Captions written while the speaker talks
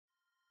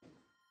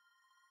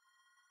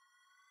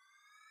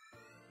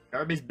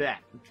Kirby's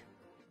back.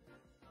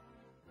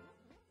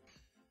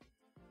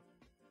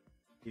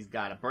 He's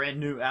got a brand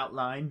new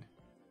outline.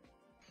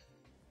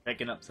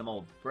 Picking up some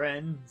old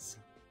friends.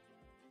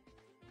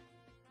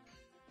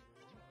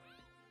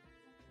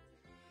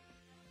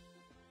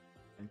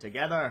 And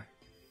together,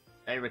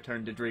 they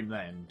return to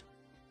Dreamland.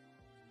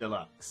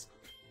 Deluxe.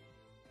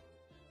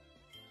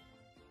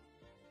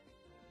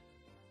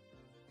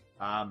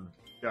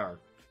 Sure.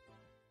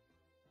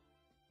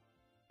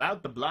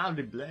 About the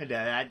blondie blood,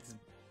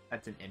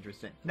 that's an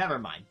interesting... Never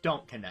mind,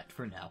 don't connect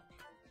for now.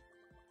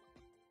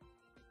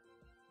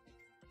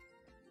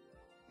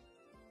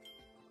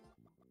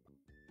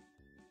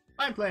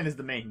 My plan is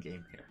the main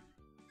game here.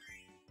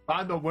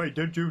 By the way,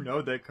 did you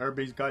know that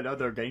Kirby's got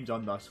other games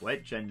on the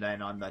Switch and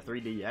then on the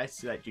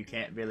 3DS that you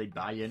can't really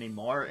buy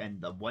anymore, and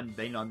the one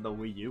thing on the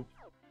Wii U?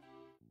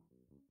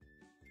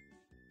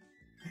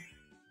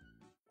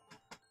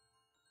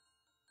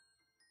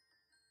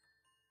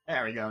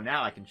 There we go,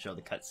 now I can show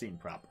the cutscene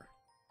proper.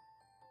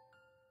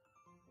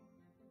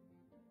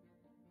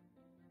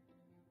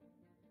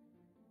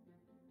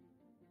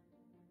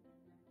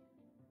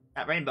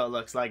 That rainbow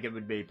looks like it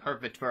would be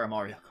perfect for a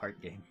Mario Kart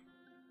game.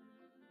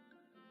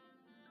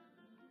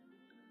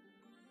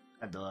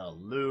 And the little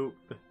loop.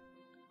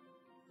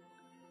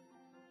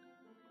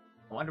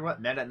 I wonder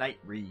what Meta Knight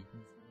reads.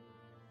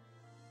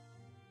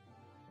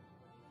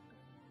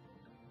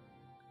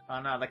 Oh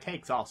no, the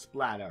cake's all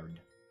splattered.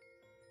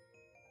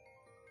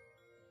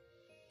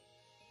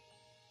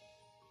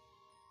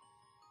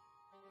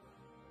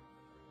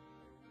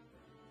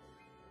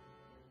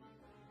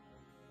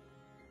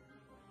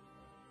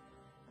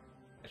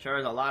 Sure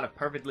is a lot of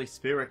perfectly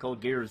spherical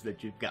gears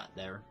that you've got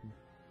there.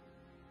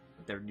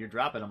 But you're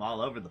dropping them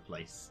all over the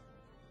place.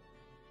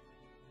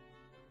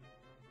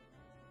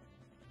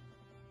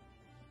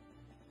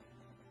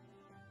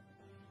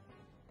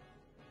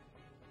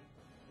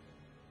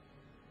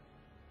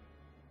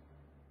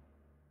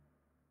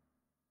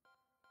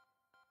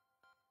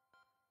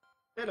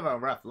 Bit of a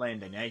rough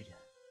landing, eh?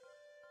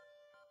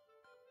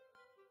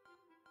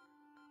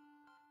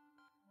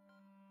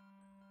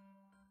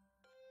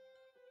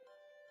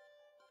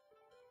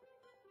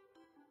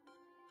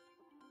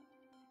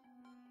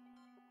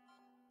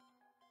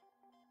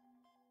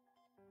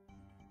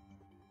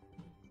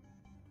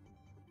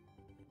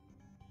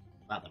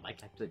 Wow, the mic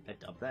actually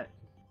picked up that.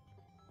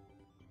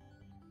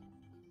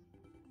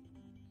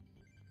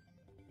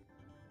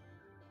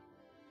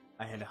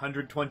 I had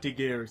 120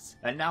 gears,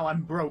 and now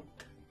I'm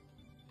broke.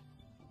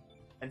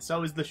 And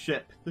so is the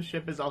ship. The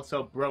ship is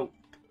also broke.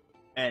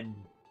 And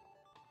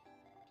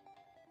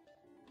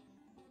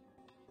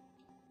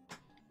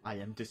I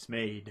am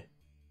dismayed.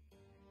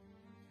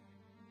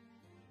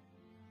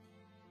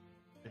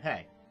 But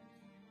hey.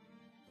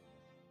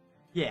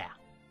 Yeah.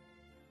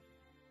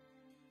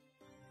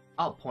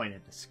 I'll point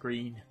at the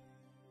screen.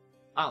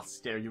 I'll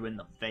stare you in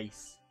the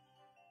face.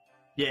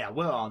 Yeah,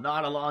 we're all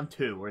not along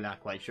too. We're not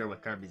quite sure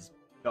what Kirby's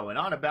going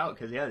on about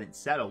because he hasn't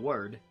said a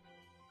word.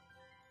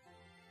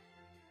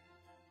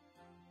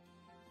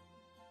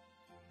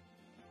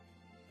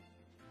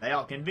 They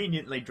all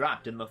conveniently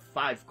dropped in the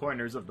 5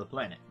 corners of the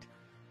planet.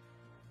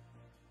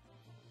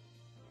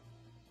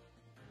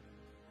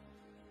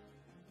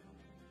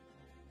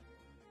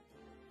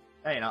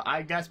 Hey, you know,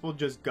 I guess we'll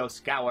just go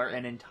scour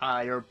an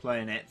entire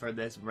planet for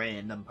this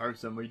random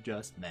person we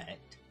just met.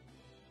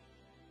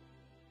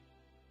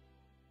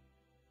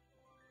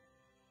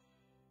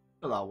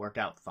 It'll all work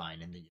out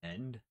fine in the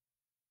end.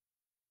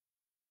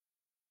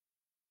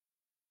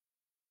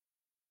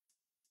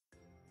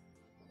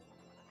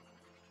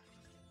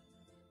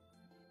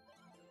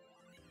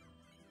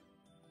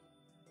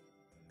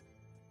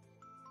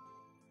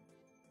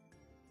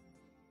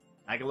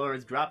 Magolor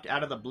has dropped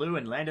out of the blue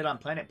and landed on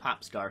planet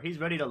Popstar. He's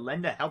ready to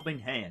lend a helping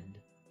hand.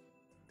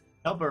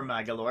 Helper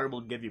Magolor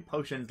will give you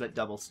potions that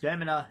double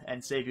stamina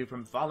and save you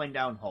from falling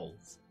down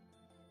holes.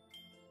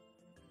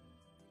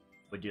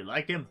 Would you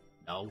like him?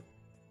 No.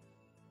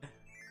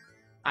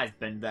 I've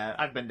been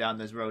down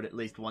this road at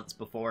least once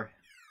before.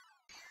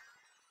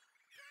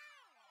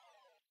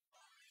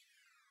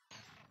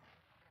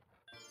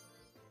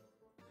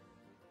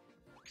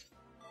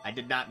 I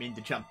did not mean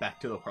to jump back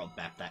to the world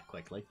map that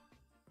quickly.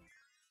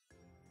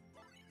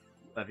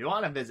 But if you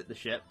want to visit the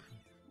ship,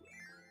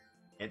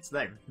 it's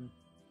there.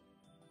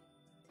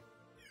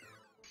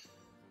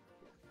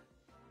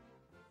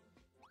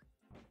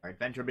 Our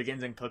adventure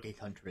begins in Cookie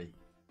Country.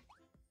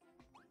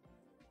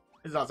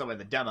 This is also where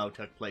the demo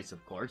took place,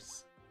 of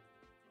course.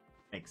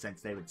 Makes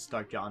sense they would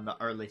start you on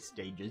the early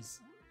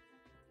stages.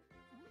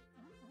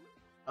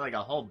 I like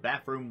a whole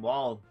bathroom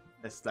wall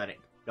aesthetic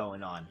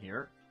going on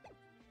here.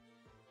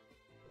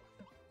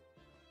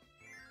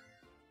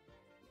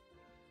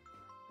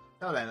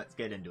 So then, let's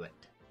get into it.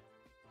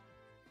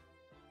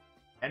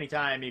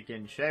 Anytime you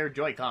can share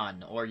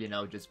Joy-Con, or, you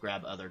know, just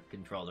grab other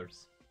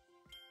controllers.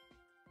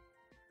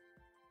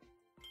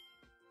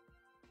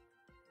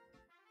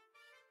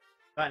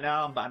 Right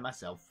now, I'm by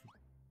myself.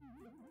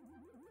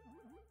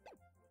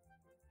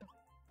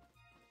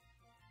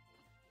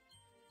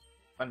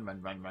 Run,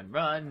 run, run, run,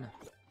 run.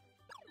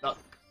 Look,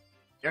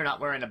 you're not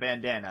wearing a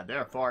bandana,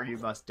 therefore you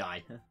must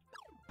die.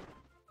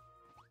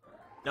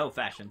 No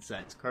fashion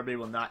sense. Kirby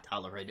will not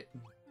tolerate it.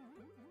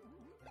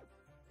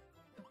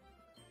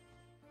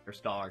 Your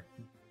star.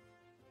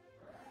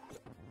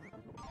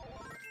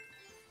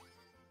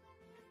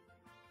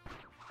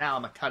 Now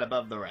I'm a cut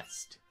above the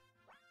rest.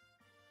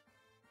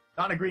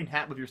 Don a green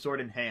hat with your sword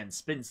in hand.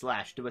 Spin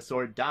slash. Do a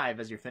sword dive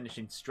as your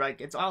finishing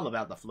strike. It's all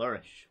about the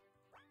flourish.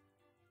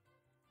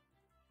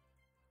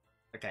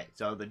 Okay,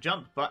 so the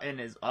jump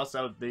button is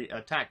also the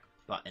attack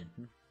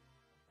button.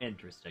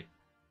 Interesting.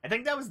 I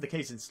think that was the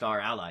case in Star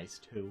Allies,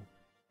 too.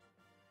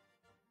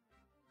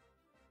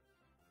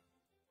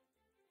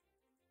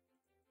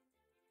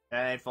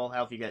 Okay, full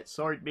health you get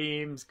sword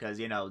beams, because,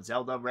 you know,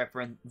 Zelda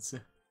reference.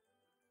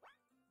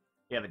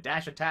 You have a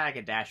dash attack,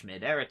 a dash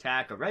mid-air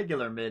attack, a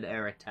regular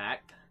mid-air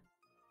attack,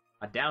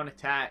 a down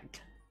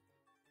attack.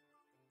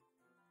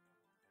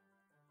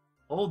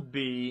 Hold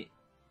B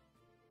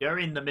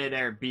during the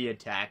mid-air B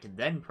attack, and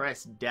then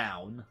press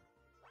down.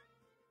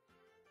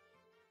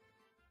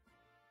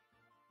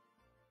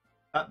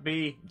 Up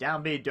B,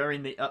 down B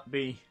during the up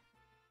B.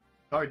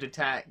 Charge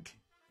attack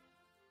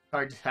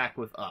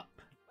with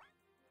up.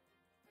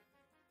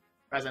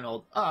 Press and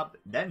hold up,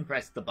 then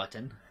press the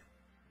button.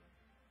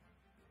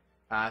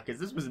 Because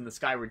this was in the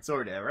Skyward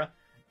Sword era.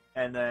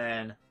 And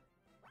then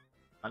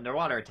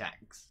underwater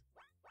attacks.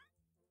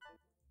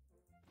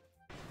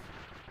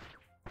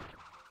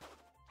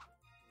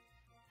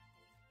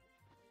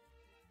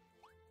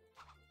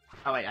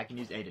 Oh wait, I can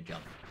use A to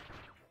jump.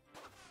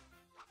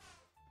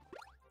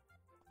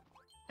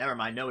 Never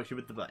mind, no issue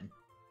with the button.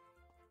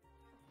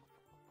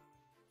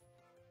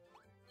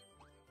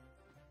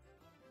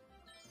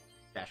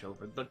 Dash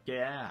over the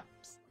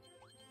gaps.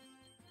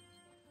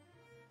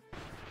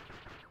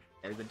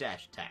 There's a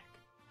dash attack.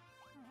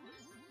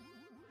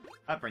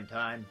 Upring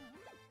time.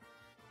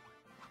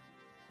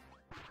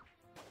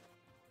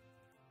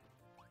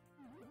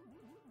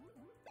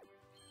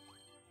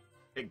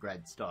 Big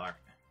red star.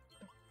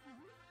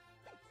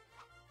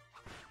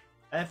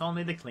 If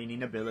only the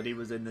cleaning ability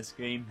was in this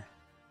game.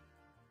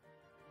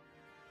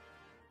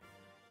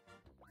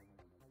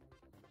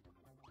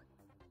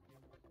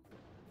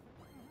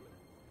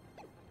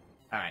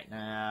 Alright,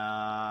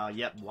 now...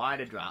 Yep, Y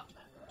to drop.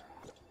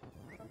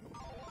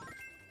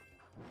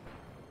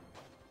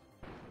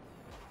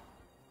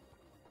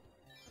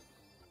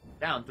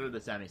 Down through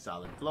the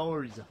semi-solid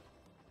floors.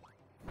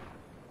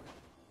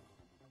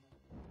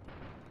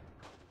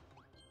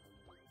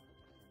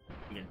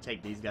 You can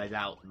take these guys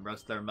out and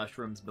roast their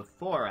mushrooms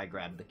before I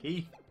grab the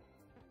key.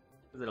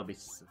 Because it'll be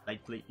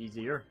slightly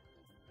easier.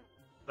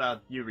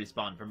 Well, you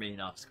respawn for me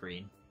off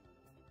screen.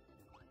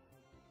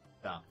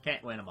 So,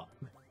 can't win them all.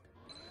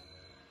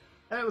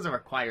 That was a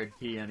required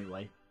key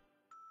anyway.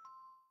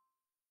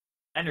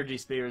 Energy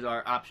spheres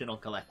are optional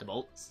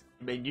collectibles.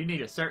 I mean, you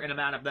need a certain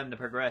amount of them to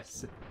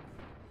progress.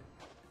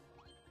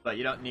 But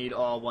you don't need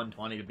all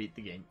 120 to beat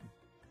the game.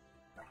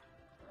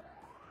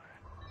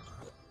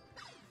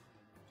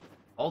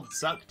 Hold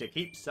suck to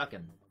keep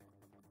sucking.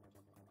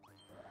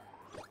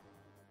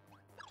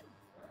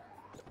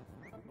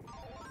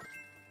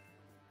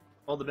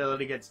 Hold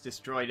ability gets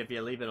destroyed if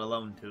you leave it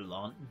alone too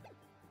long.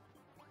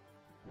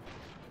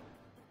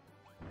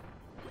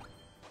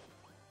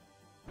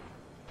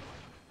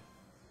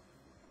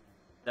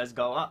 Does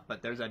go up,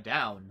 but there's a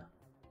down.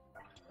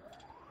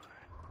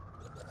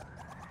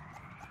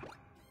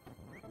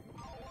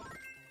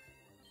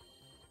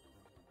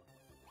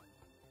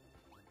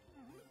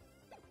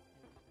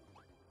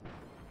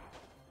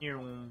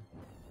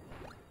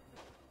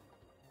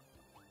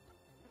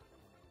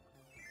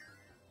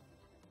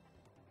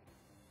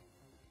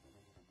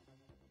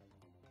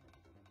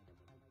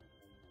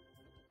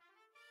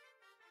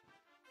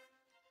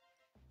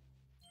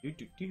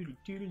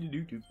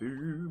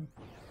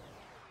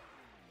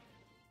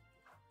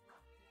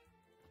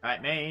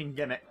 Alright, main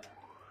gimmick.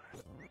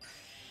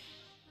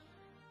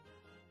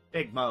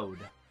 Big mode.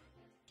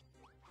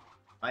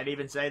 Might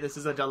even say this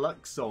is a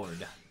deluxe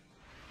sword.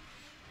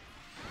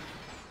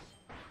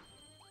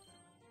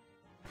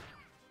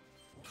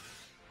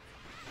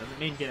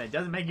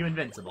 Doesn't make you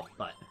invincible,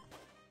 but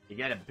you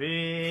get a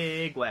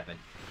big weapon.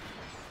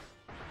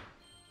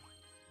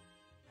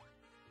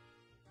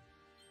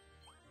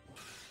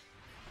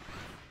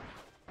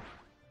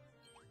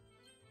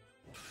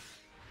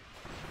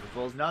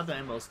 If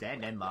nothing will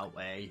stand in my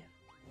way.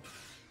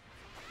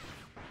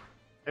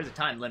 There's a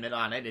time limit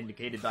on it,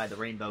 indicated by the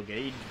rainbow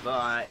gauge,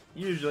 but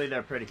usually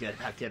they're pretty good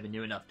about giving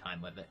you enough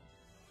time with it.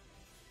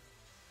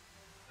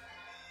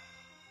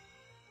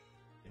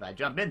 If I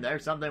jump in there,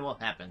 something will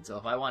happen, so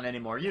if I want any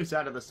more use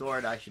out of the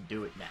sword, I should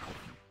do it now.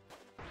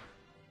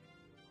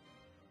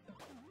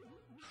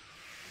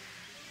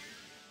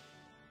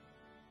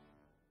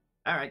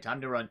 Alright, time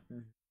to run.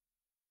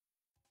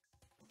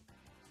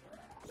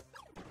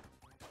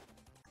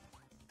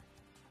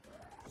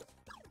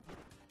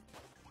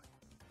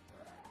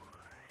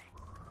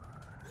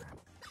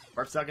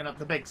 We're sucking up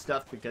the big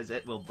stuff because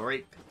it will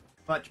break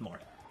much more.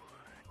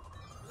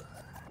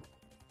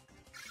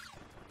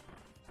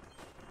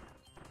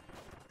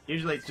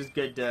 Usually it's just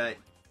good to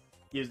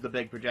use the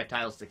big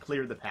projectiles to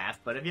clear the path,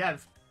 but if you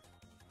have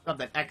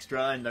something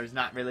extra and there's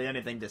not really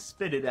anything to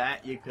spit it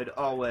at, you could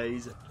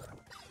always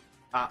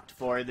opt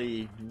for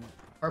the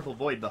purple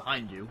void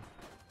behind you.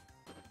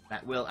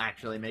 That will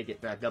actually make it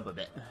back up a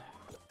bit.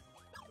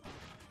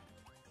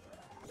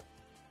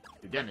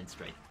 To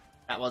demonstrate.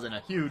 That wasn't a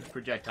huge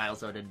projectile,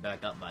 so it didn't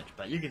back up much,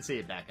 but you can see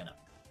it backing up.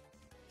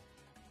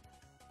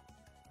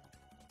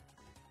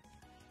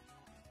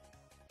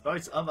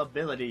 Choice of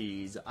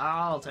abilities.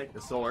 I'll take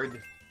the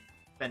sword.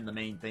 Been the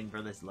main thing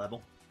for this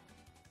level.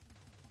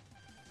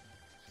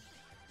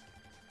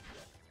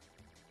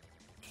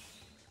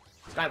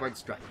 Skyward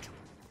Strike.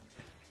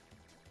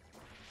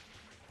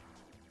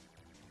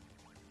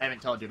 I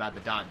haven't told you about the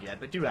dodge yet,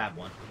 but do have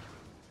one.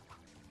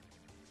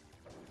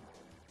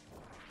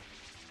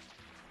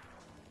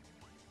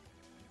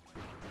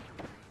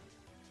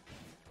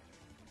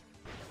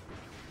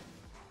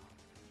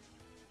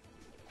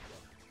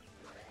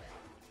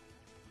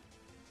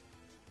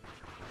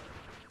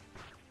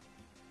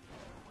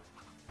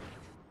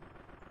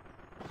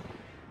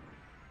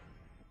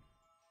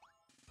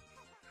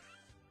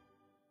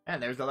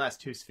 And there's the last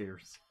two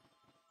spheres.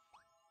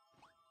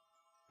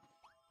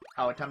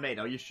 Oh, a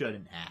tomato you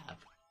shouldn't have.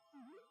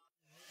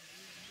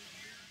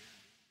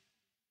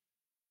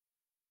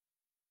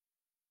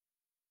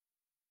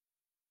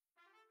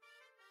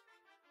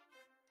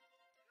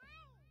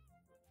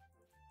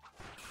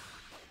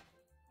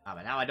 Ah,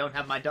 but now I don't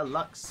have my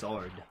deluxe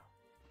sword.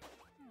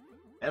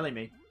 Silly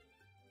me.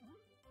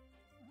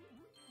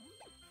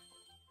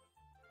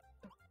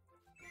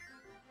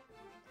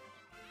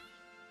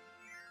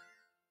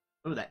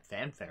 Ooh, that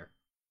fanfare.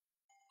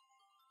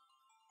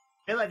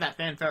 I feel like that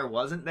fanfare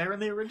wasn't there in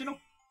the original.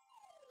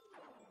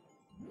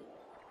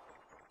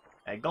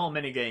 A goal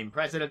minigame.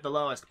 Press it at the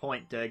lowest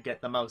point to get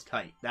the most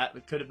height.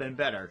 That could have been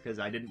better, because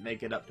I didn't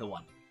make it up to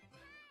 1.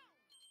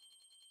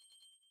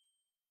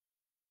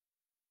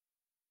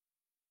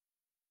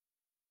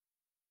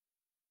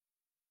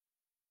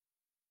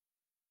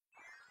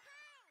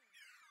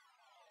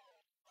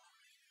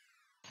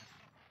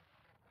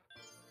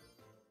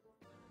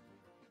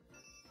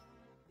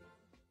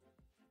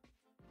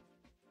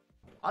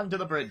 Onto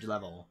the bridge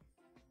level.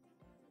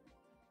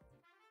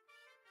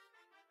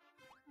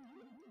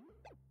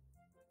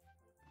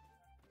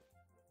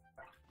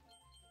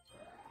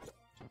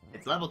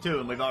 It's level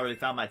 2 and we've already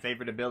found my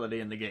favorite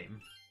ability in the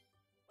game.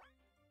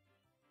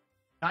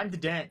 Time to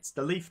dance.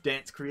 The leaf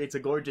dance creates a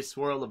gorgeous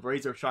swirl of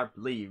razor-sharp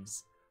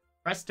leaves.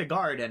 Press to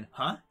guard and,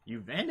 huh?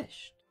 You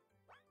vanished.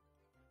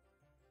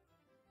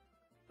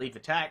 Leaf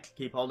attack.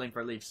 Keep holding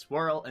for leaf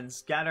swirl and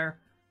scatter.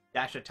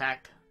 Dash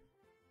attack.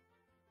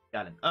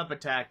 Got an up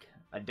attack.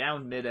 A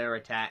down mid-air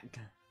attack.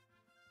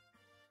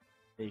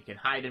 You can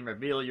hide and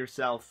reveal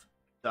yourself.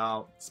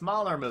 So,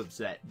 smaller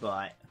moveset,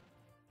 but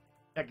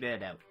check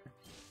that out.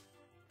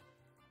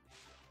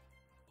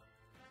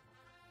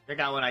 Check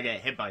out when I get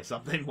hit by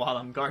something while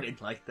I'm guarding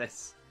like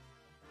this.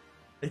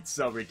 It's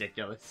so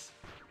ridiculous.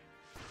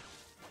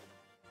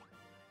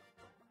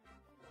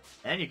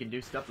 And you can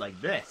do stuff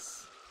like this.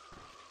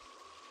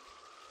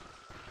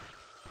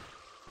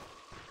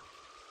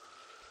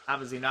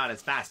 Obviously not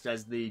as fast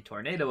as the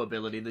tornado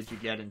ability that you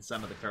get in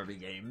some of the Kirby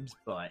games,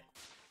 but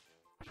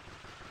you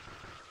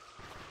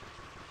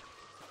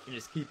can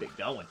just keep it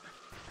going.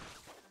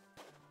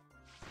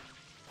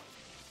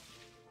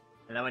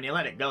 And then when you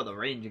let it go, the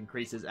range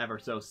increases ever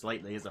so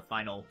slightly as a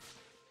final,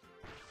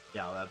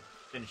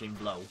 finishing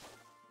blow.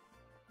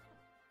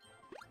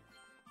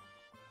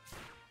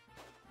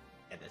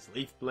 Get this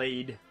leaf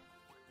blade.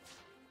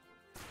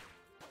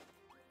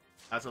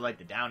 I also like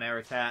the down air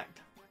attack.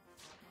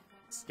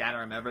 Scatter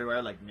them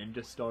everywhere like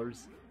ninja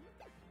stars.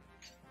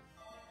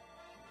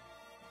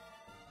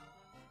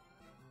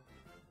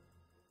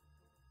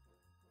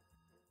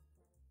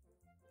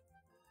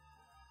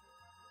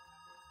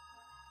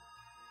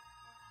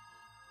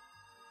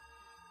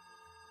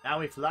 Now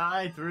we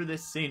fly through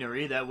this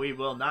scenery that we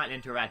will not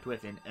interact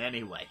with in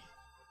any way.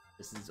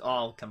 This is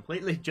all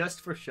completely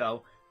just for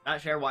show.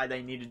 Not sure why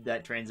they needed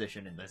that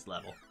transition in this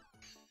level.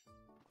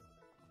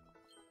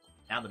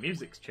 Now the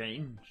music's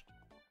changed.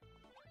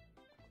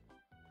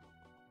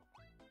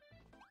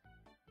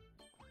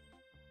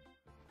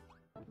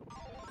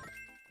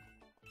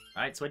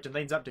 Alright, switching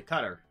things up to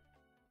Cutter.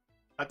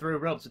 Cut through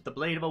ropes with the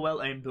blade of a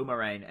well-aimed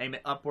boomerang. Aim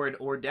it upward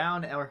or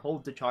down, or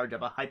hold the charge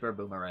of a hyper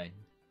boomerang.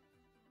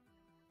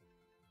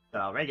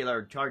 So,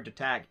 regular charge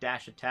attack,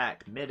 dash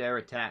attack, mid-air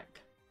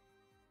attack,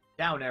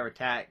 down air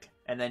attack,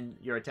 and then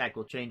your attack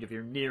will change if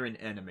you're near an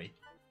enemy.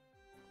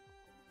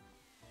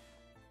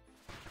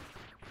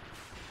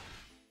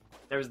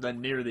 There's the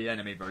near the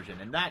enemy version,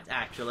 and that's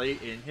actually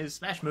in his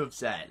Smash Move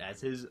set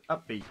as his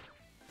upbeat.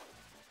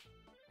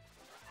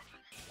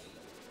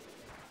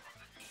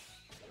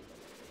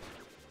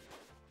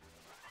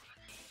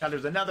 Now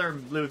there's another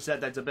moveset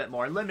that's a bit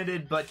more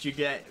limited, but you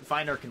get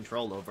finer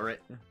control over it.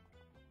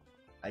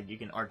 Like, you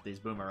can arc these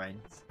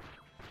boomerangs.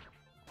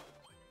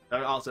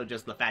 Or also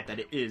just the fact that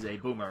it is a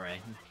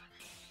boomerang.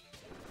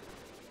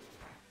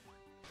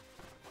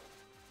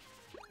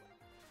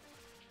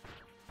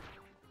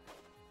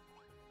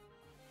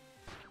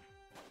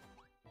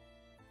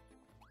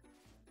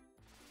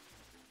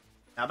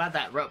 Now about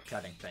that rope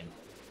cutting thing.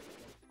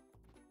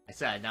 I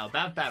said, now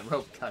about that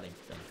rope cutting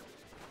thing.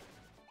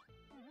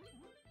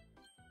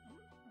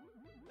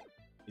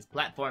 These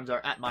platforms are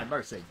at my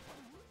mercy.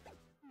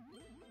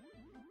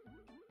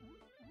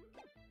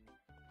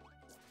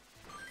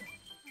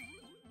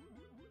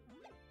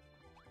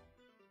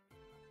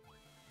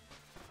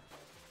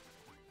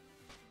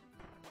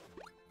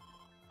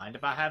 Mind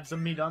if I have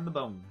some meat on the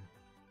bone?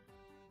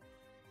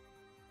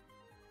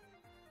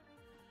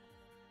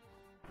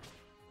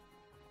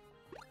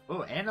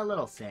 Oh, and a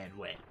little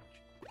sandwich.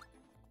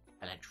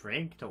 And a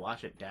drink to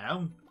wash it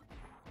down.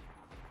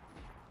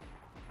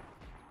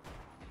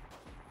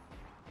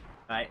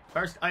 Alright,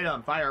 first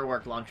item,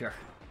 firework launcher.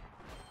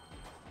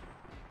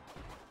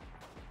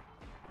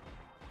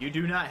 You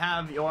do not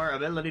have your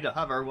ability to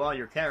hover while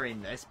you're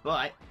carrying this,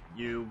 but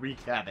you wreak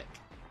havoc.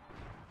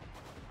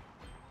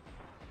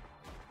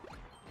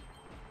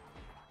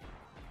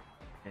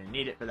 And you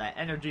need it for that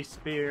energy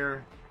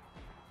spear.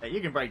 You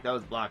can break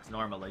those blocks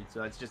normally,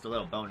 so it's just a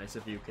little bonus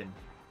if you can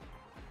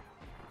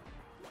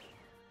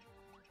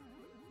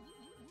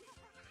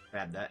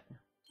grab that.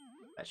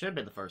 That should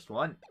be the first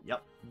one.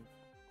 Yep.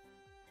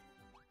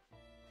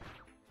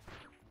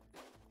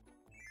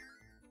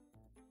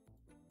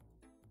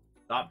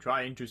 Stop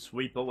trying to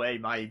sweep away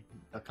my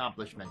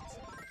accomplishments.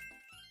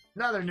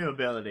 Another new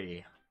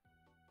ability.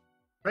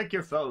 Break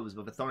your foes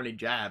with a thorny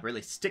jab.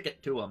 Really stick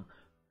it to them.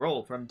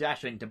 Roll from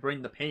dashing to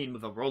bring the pain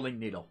with a rolling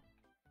needle.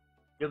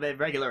 You have a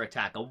regular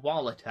attack, a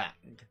wall attack,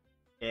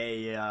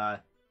 a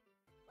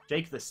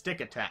shake the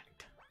stick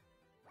attack,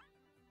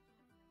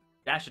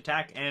 dash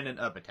attack, and an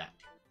up attack.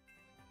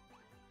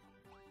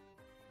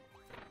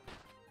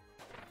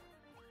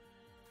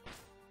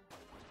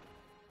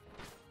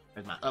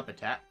 There's my up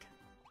attack.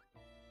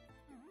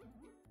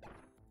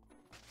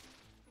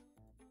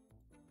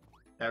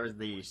 There is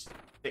the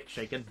stick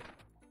shaking.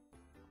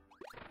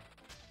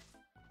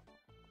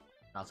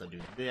 Also do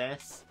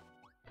this.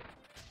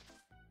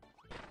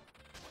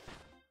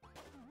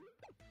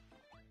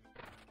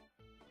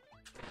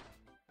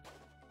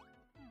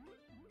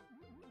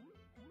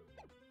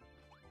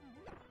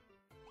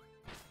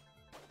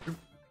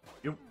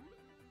 Yoop.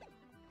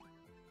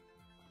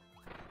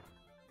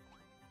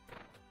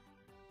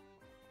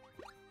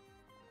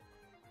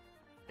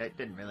 It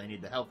didn't really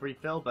need the health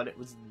refill, but it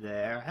was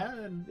there.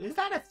 Is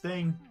that a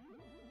thing?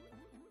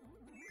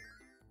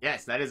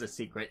 Yes, that is a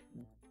secret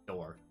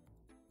door.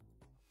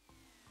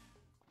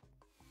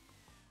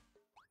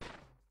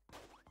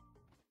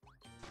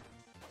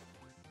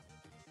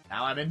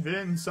 Now I'm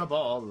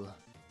invincible.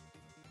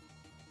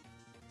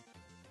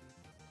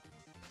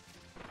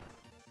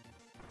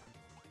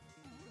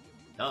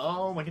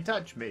 No one can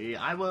touch me.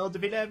 I will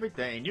defeat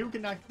everything. You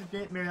cannot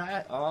defeat me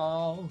at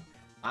all.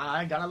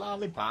 I got a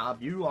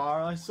lollipop. You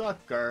are a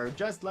sucker,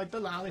 just like the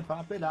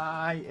lollipop that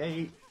I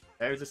ate.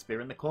 There's a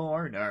spear in the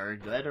corner.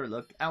 Better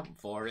look out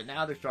for it.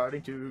 Now they're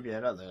starting to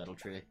get a little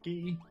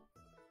tricky.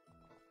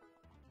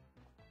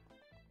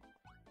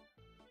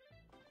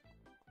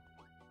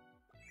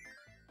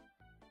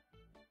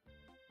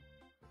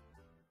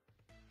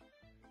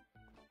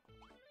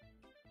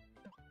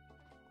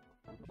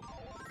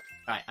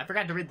 Alright, I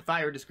forgot to read the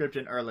fire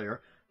description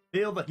earlier.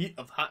 Feel the heat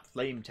of hot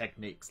flame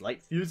techniques.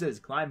 Light fuses,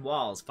 climb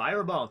walls,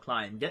 fireball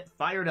climb. Get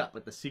fired up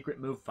with the secret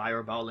move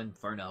Fireball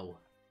Inferno.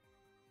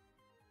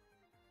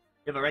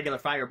 You have a regular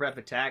fire breath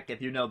attack.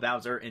 If you know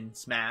Bowser in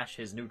Smash,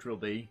 his neutral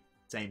B.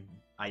 Same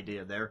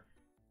idea there.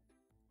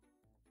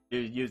 You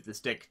use the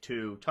stick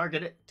to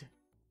target it.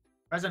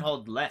 Press and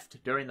hold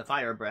left during the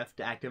fire breath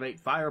to activate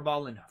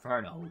Fireball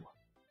Inferno.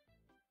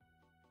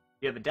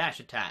 You have a dash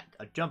attack,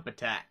 a jump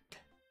attack.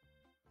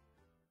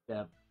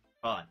 You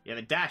have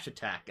a dash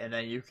attack, and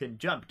then you can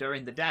jump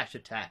during the dash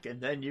attack, and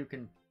then you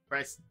can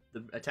press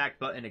the attack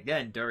button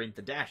again during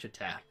the dash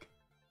attack.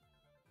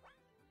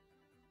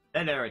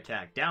 Then air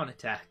attack, down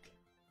attack.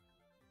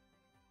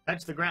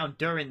 Touch the ground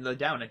during the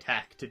down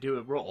attack to do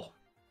a roll.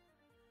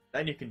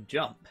 Then you can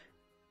jump.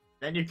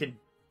 Then you can...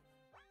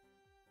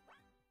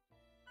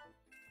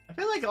 I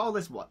feel like all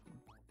this... What?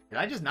 Did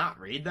I just not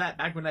read that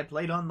back when I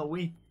played on the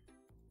Wii?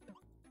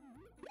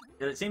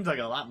 It seems like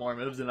a lot more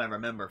moves than I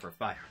remember for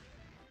fire.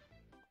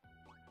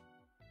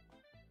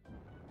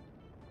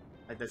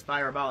 Like this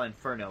Fireball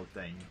Inferno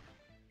thing.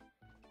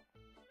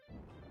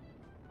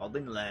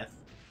 Holding left.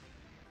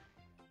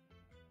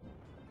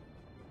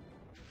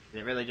 Is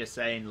it really just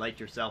saying light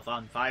yourself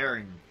on fire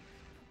and...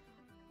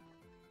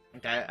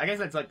 Okay, I guess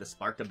that's like the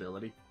spark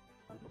ability.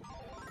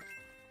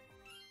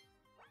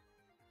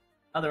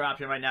 Other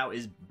option right now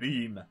is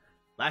Beam.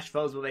 Lash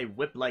foes with a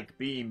whip-like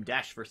beam,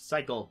 dash for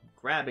cycle,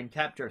 grab and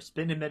capture,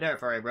 spin in midair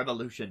for a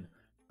revolution.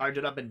 Charge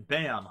it up and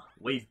bam!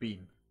 Wave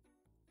beam.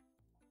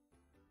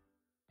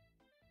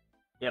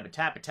 You have a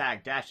tap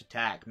attack, dash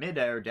attack,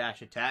 midair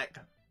dash attack,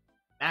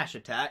 mash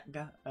attack,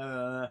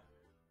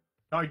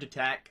 charge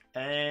attack,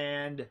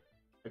 and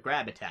a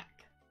grab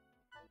attack.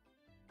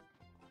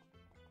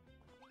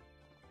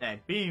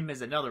 And beam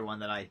is another one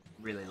that I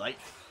really like.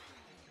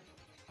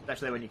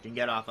 Especially when you can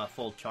get off a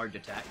full charge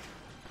attack.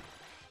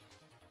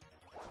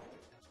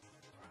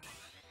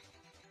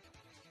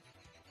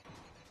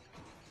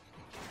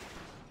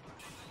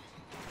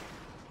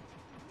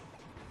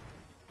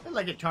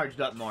 like it charged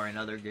up more in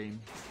other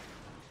games.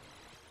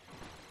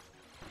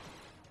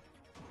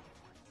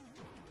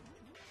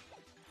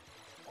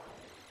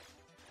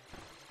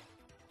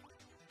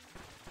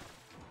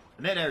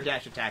 The mid-air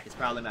dash attack is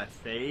probably my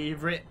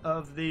favorite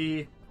of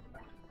the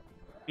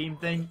beam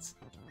things.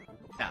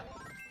 Now,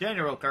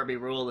 general Kirby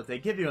rule, if they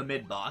give you a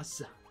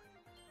mid-boss,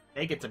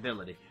 take its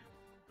ability.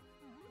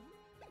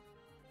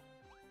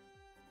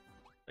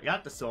 I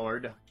got the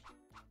sword.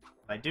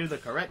 If I do the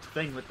correct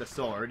thing with the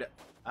sword,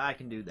 I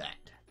can do that.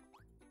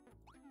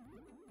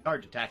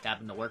 Charge attack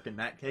happened to work in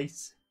that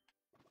case.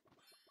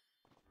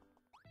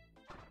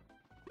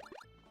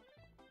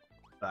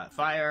 But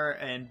fire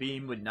and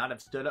beam would not have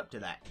stood up to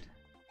that.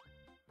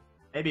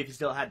 Maybe if you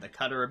still had the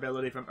cutter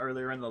ability from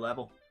earlier in the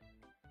level.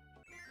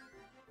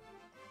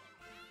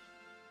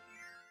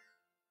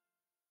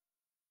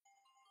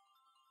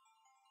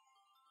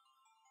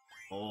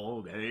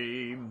 Full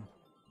game.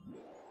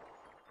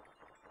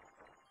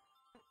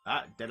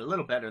 Ah, did a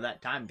little better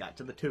that time, got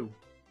to the 2.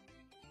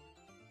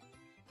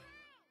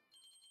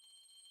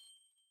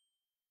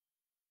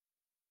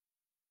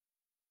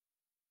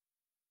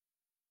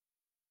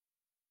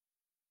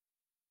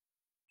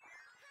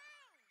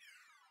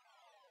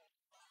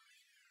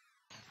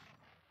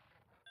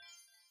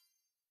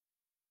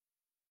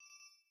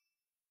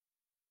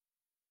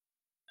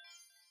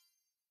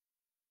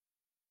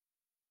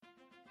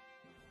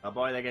 Oh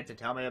boy, they get to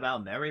tell me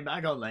about Merry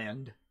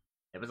Magoland.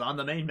 It was on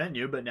the main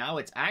menu, but now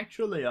it's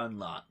actually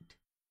unlocked.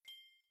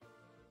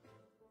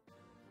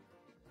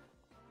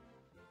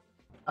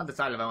 I'll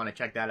decide if I want to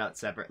check that out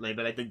separately,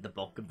 but I think the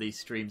bulk of these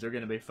streams are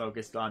going to be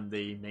focused on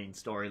the main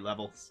story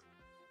levels.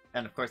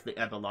 And of course the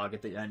epilogue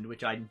at the end,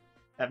 which I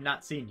have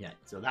not seen yet,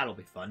 so that'll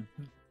be fun.